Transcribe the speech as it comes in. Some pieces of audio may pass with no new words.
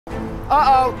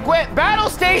Uh-oh, quit. Battle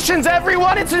stations,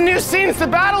 everyone! It's a new scene, it's the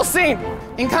battle scene!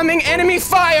 Incoming enemy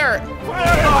fire!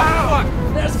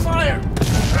 Fire! There's fire!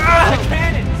 The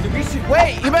cannon!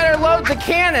 Wait, you better load the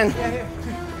cannon.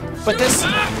 But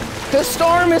the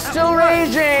storm is still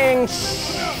raging.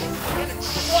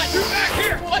 What? Shoot back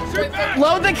here! What? Shoot back!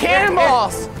 Load the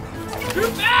cannonballs.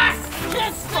 Shoot back!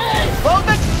 Just stay! Load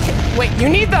the, wait, you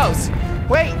need those.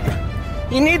 Wait,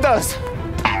 you need those.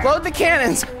 Load the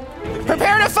cannons.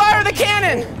 Prepare to fire the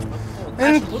cannon.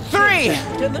 In 3,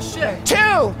 2,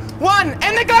 1,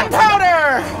 and the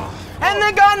gunpowder! And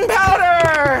the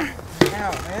gunpowder!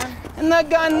 And the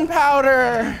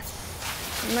gunpowder!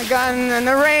 And the and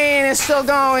the rain is still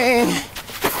going.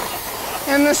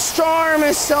 And the storm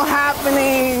is still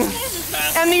happening.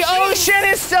 And the ocean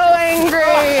is still angry.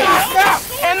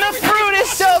 And the fruit is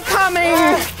still coming.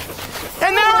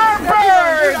 And there are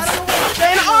birds!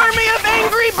 An army of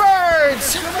angry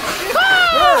birds!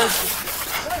 Ah!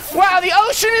 Wow, the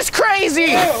ocean is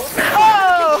crazy!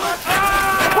 Whoa!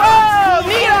 Whoa,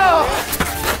 Nito!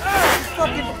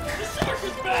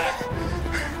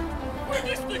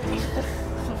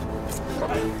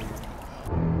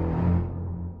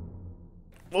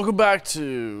 Welcome back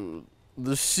to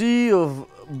the Sea of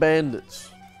Bandits.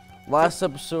 Last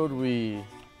episode we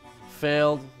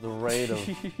failed the raid of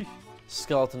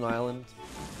Skeleton Island.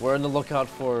 We're on the lookout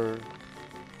for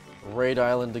Raid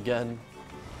Island again.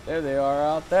 There they are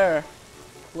out there.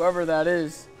 Whoever that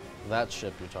is. That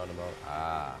ship you're talking about.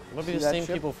 Ah. It might be the same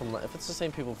people from. If it's the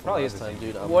same people from last time,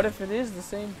 dude. What if it is the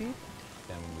same people?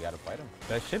 Then we gotta fight them.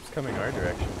 That ship's coming our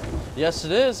direction. Yes,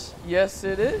 it is. Yes,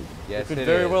 it is. Yes, We could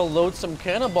very well load some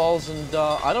cannonballs and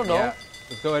I don't know. Yeah.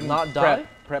 Let's go ahead and not die.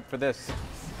 Prep for this.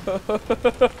 Oh,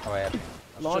 yeah.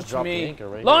 Launch drop the anchor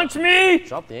right Launch here. me!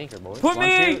 Drop the anchor, boys. Put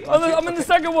me! I'm in the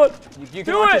second one. You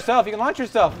can launch yourself. You can launch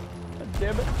yourself. God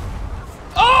damn it.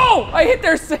 Oh! I hit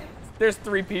their There's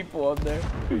 3 people up there.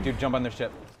 Dude, jump on their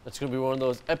ship. It's gonna be one of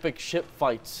those epic ship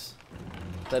fights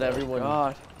that everyone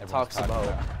talks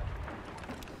about.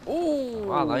 Ooh.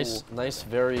 Wow, nice,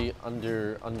 very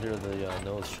under the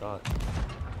nose shot.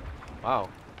 Wow,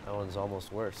 that one's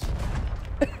almost worse.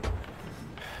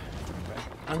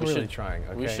 I'm really trying,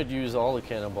 okay? We should use all the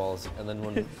cannonballs, and then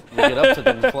when we get up to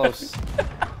them close.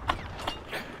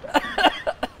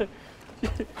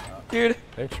 Dude.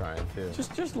 They're trying too.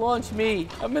 Just launch me.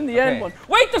 I'm in the end one.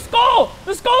 Wait, the skull!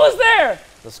 The skull is there!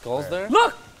 The skull's there?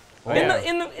 Look! Oh,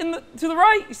 in the to the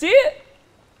right. You see it?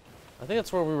 I think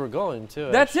that's where we were going too.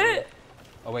 That's actually. it.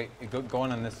 Oh wait, go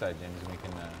on this side, James, and we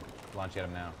can launch at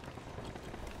him now.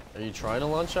 Are you trying to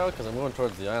launch out? Because I'm going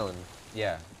towards the island.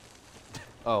 Yeah.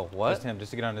 Oh, what? Just him, just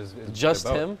to get on his Just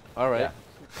boat. him? All right. Yeah.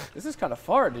 This is kind of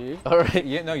far, dude. All right.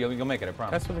 Yeah, no, you'll make it, I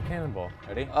promise. That's with a cannonball.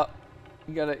 Ready?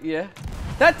 You gotta, you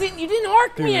didn't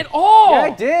arc me at all. Yeah, I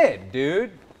did,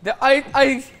 dude.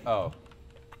 I Oh.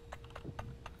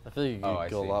 feel like you could I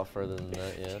go a see. lot further than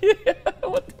that, yeah. Yeah,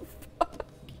 what the fuck?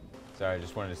 Sorry, I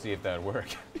just wanted to see if that would work.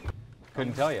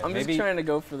 Couldn't tell you. I'm Maybe just trying to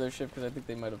go for their ship because I think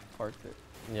they might have parked it.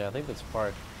 Yeah, I think that's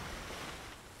parked.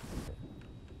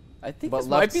 I think But this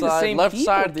might be the same left people,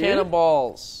 side dude.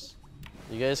 cannonballs.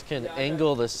 You guys can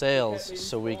angle the sails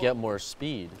so we get more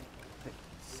speed.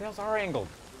 sails are angled.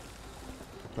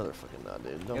 No, they're fucking not,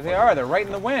 dude. Don't Yeah, they fucking- are. They're right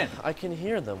in the wind. I can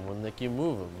hear them when like you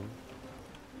move them.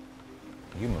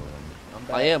 You move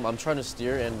them. I am. I'm trying to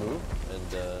steer and move,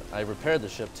 and I repaired the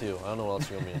ship too. I don't know what else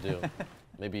you want me to do.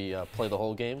 Maybe play the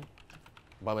whole game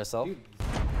by myself.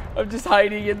 I'm just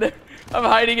hiding in there. I'm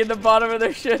hiding in the bottom of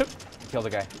their ship. Kill the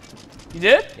guy. You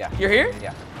did? Yeah. You're here?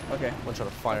 Yeah. Okay. I'm trying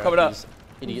to fire coming at up. these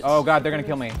idiots. Oh god, they're gonna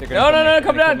kill me. They're gonna No, kill no, me. no, They're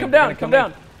come gonna down, kill come me. They're down, gonna kill come me.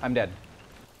 down. I'm dead.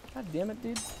 God damn it,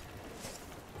 dude.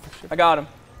 I got him.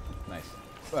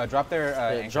 Nice. Drop their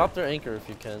anchor. Drop their anchor if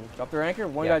you can. Drop their anchor.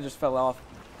 One Yeah. guy just fell off.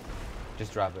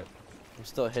 Just drop it. I'm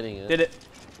still hitting it. Did it.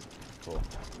 Cool.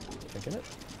 Thinking it?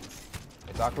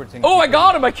 It's awkward seeing Oh, I people-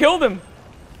 got him. I killed him.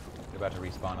 They're about to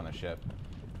respawn on the ship.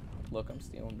 Look, I'm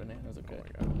stealing bananas. Okay.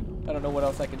 I don't know what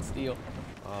else I can steal.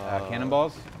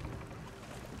 Cannonballs?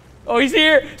 Oh, he's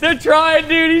here. They're trying,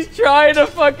 dude. He's trying to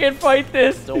fucking fight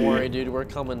this. Don't worry, dude. We're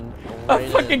coming. I'm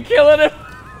fucking killing him.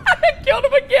 I killed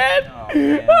him again. Oh,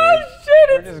 man, Oh, dude. shit,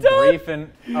 We're it's just done.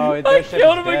 griefing. Oh, I their ship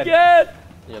killed is him dead. again.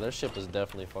 Yeah, their ship is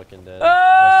definitely fucking dead.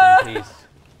 Rest in peace.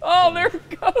 Oh, there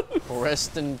it goes.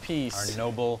 Rest in peace. Our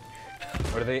noble.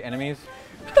 What are they? Enemies?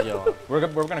 Yo, We're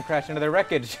gonna crash into their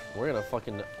wreckage. we're gonna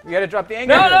fucking. We gotta drop the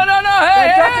anchor. No, no, no, no.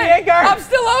 Hey, drop the hey. anchor. I'm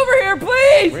still over here,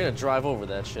 please. We're gonna drive over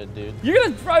that shit, dude. You're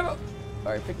gonna drive up.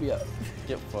 All right, pick me up.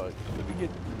 Get fucked. Let me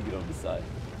get on the side.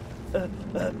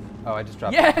 Oh, I just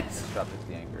dropped. Yes. It. Just dropped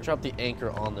the anchor. Drop the anchor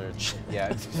on there. Yeah,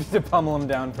 it's just to pummel them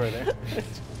down further.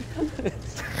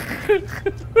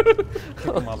 Kick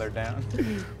them while they're down.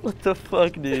 What the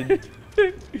fuck, dude?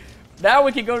 Now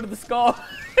we can go to the skull.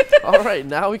 All right,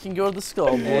 now we can go to the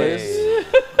skull, boys. Hey.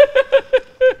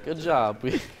 Good job.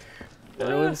 We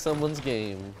ruined someone's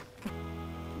game.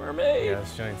 Mermaid. Yeah,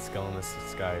 this giant skull in the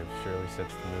sky surely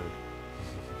sets the mood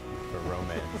for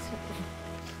romance.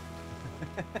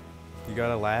 You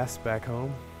got a lass back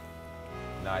home?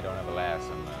 No, I don't have a lass.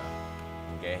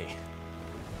 I'm gay.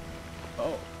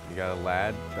 Oh. You got a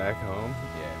lad back home?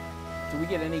 Yeah. Do we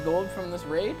get any gold from this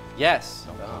raid? Yes.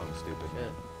 Don't call him stupid. Yeah.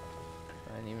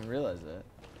 I didn't even realize that.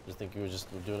 Just think you were just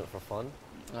doing it for fun?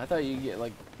 I thought you get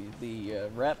like the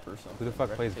rep or something. Who the fuck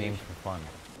plays Reputation. games for fun?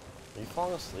 Are you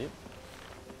falling asleep?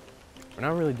 We're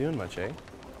not really doing much, eh?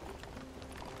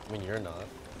 I mean, you're not.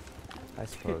 I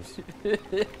suppose.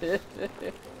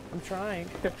 I'm trying.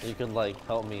 You could like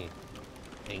help me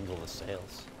angle the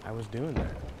sails. I was doing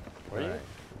that. Were you?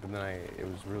 But then it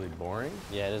was really boring.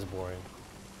 Yeah, it is boring.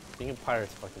 Being a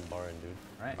pirate's fucking boring, dude.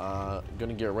 Right.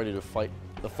 Gonna get ready to fight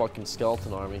the fucking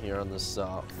skeleton army here on this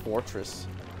fortress.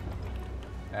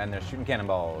 And they're shooting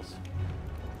cannonballs.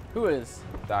 Who is?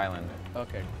 The island.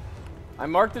 Okay. I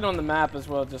marked it on the map as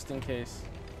well, just in case.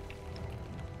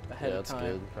 Ahead Yeah, of that's time.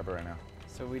 good. Prep it right now.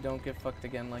 So we don't get fucked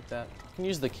again like that. You can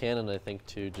use the cannon, I think,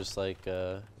 to just like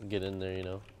get in there, you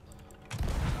know.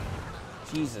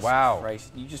 Jesus Wow.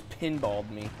 Christ, you just pinballed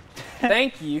me.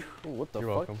 Thank you. Ooh, what the You're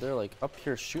fuck? welcome. They're like up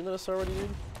here shooting at us already, dude.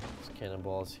 There's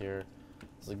cannonballs here.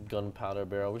 There's a gunpowder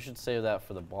barrel. We should save that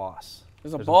for the boss.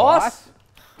 There's a There's a boss? boss?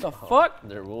 The fuck?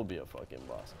 There will be a fucking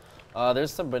boss.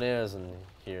 There's some bananas in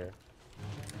here.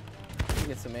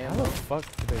 Get some How ammo. the fuck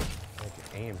do they like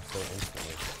aim so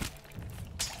instantly?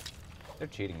 They're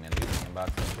cheating, man. They're using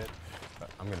bots and shit. But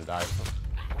I'm gonna die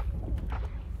from.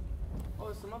 Oh,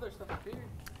 there's some other stuff up here.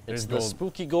 It's There's the gold.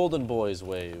 spooky golden boys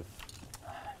wave.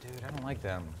 Dude, I don't like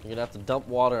them. You're gonna have to dump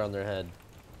water on their head.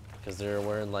 Because they're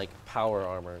wearing like power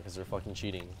armor, because they're fucking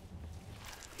cheating.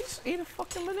 He just ate a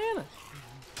fucking banana.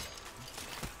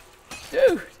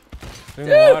 Dude, In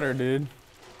the water, dude.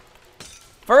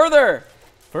 further.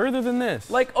 Further than this.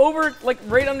 Like over, like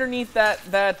right underneath that,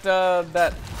 I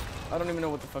don't even know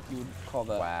what the fuck you would call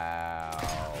that.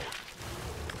 Wow.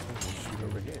 Shoot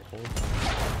over here. Oh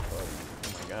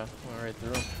my god, went right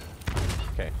through him.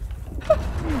 Okay.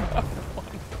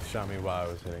 Shot me while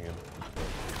I was hitting him.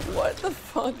 What the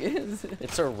fuck is it?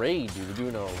 It's a raid, dude. We're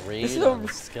doing a raid This, on the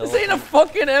this skeleton. ain't a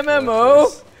fucking MMO.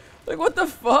 fortress. Like what the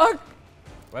fuck?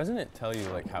 Why doesn't it tell you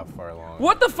like how far along?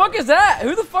 What the fuck is that?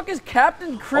 Who the fuck is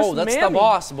Captain Chris Oh, that's Mammy? the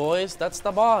boss, boys. That's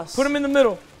the boss. Put him in the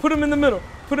middle. Put him in the middle.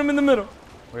 Put him in the middle.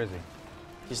 Where is he?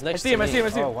 He's I next see to him, I me. see him, I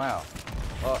see him. Oh, wow.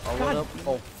 I'll run up.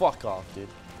 Oh, fuck off, dude.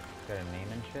 Got a name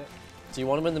and shit? Do you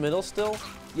want him in the middle still?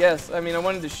 Yes, I mean I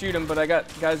wanted to shoot him, but I got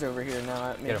guys over here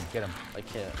now at me. Get him, get him. I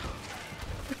can't.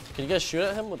 Can you guys shoot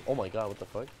at him? With, oh my god, what the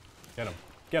fuck? Get him.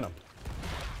 Get him.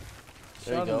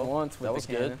 There Shot you him go. once with That the was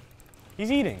good. cannon.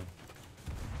 He's eating.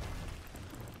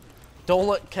 Don't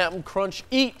let Captain Crunch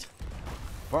eat.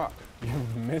 Fuck. You're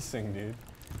missing, dude.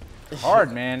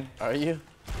 Hard, man. Are you?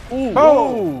 Ooh.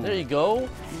 Oh! There you go.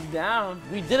 He's down.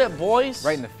 We did it, boys.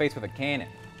 Right in the face with a cannon.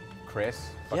 Chris.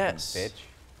 Fucking Yes. bitch.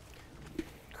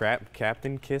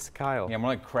 Captain Kiss Kyle. Yeah, more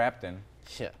like Crapton.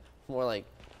 Yeah. More like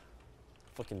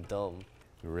fucking dumb.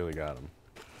 You really got him.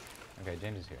 Okay,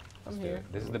 James is here. Let's I'm do here.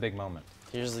 it. This is the big moment.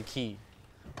 Here's the key.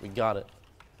 We got it.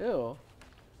 Ew.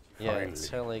 Yeah, it's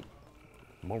kind of like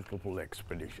Multiple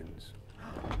expeditions.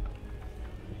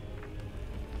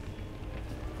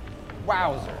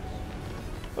 Wowzer.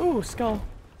 Ooh, skull.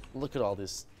 look at all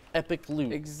this epic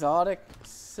loot. Exotic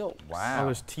silk. Oh, Wow.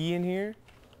 there's tea in here.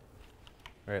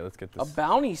 All right, let's get A this.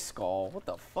 bounty skull. What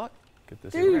the fuck? Get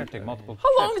this. Dude. We're gonna take multiple.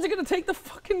 How long is it gonna take to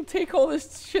fucking take all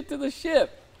this shit to the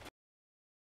ship?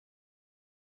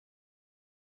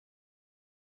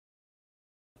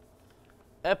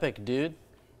 Epic, dude.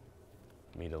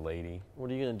 Meet a lady. What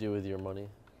are you gonna do with your money?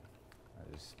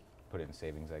 I just put it in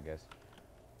savings, I guess.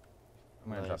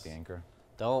 I'm gonna drop Nice. the anchor.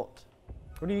 Don't.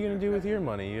 What are you gonna do with your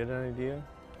money? You got an idea?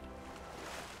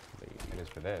 It is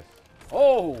for this.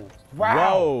 Oh, Wow.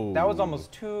 Whoa. That was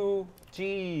almost 2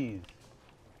 G's.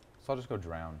 So I'll just go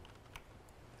drown.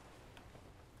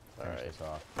 Finish Alright. this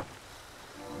off.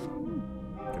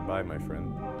 Goodbye, my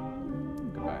friend.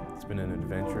 Goodbye. It's been an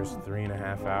adventurous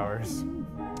 3.5 hours.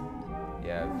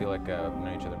 Yeah, I feel like we've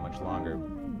known each other much longer,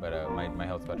 but my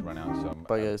health's about to run out, so I'm,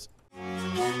 Bye, guys.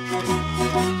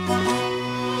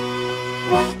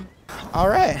 All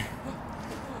right.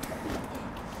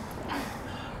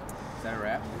 Is that a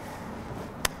wrap?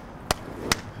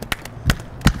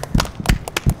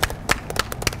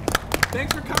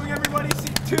 Thanks for coming, everybody.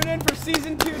 Tune in for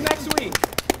season 2 next week.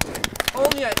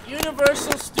 only at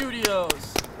Universal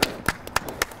Studios.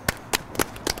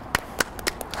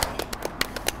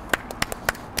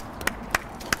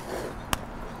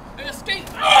 Escape!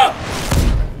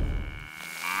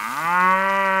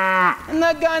 And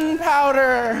the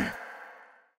gunpowder.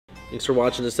 Thanks for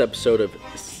watching this episode of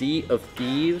Sea of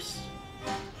Thieves.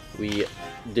 We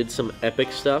did some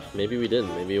epic stuff. Maybe we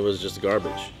didn't. Maybe it was just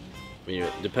garbage. I mean,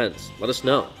 it depends. Let us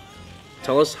know.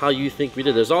 Tell us how you think we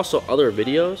did. There's also other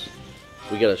videos.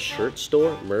 We got a shirt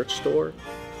store, merch store,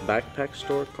 backpack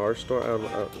store, car store. I don't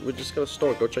know. We just got a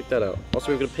store. Go check that out.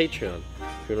 Also, we've got a Patreon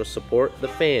if you want to support the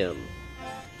fam.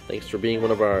 Thanks for being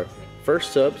one of our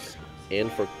first subs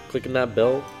and for clicking that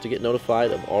bell to get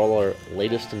notified of all our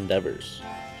latest endeavors.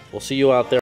 We'll see you out there.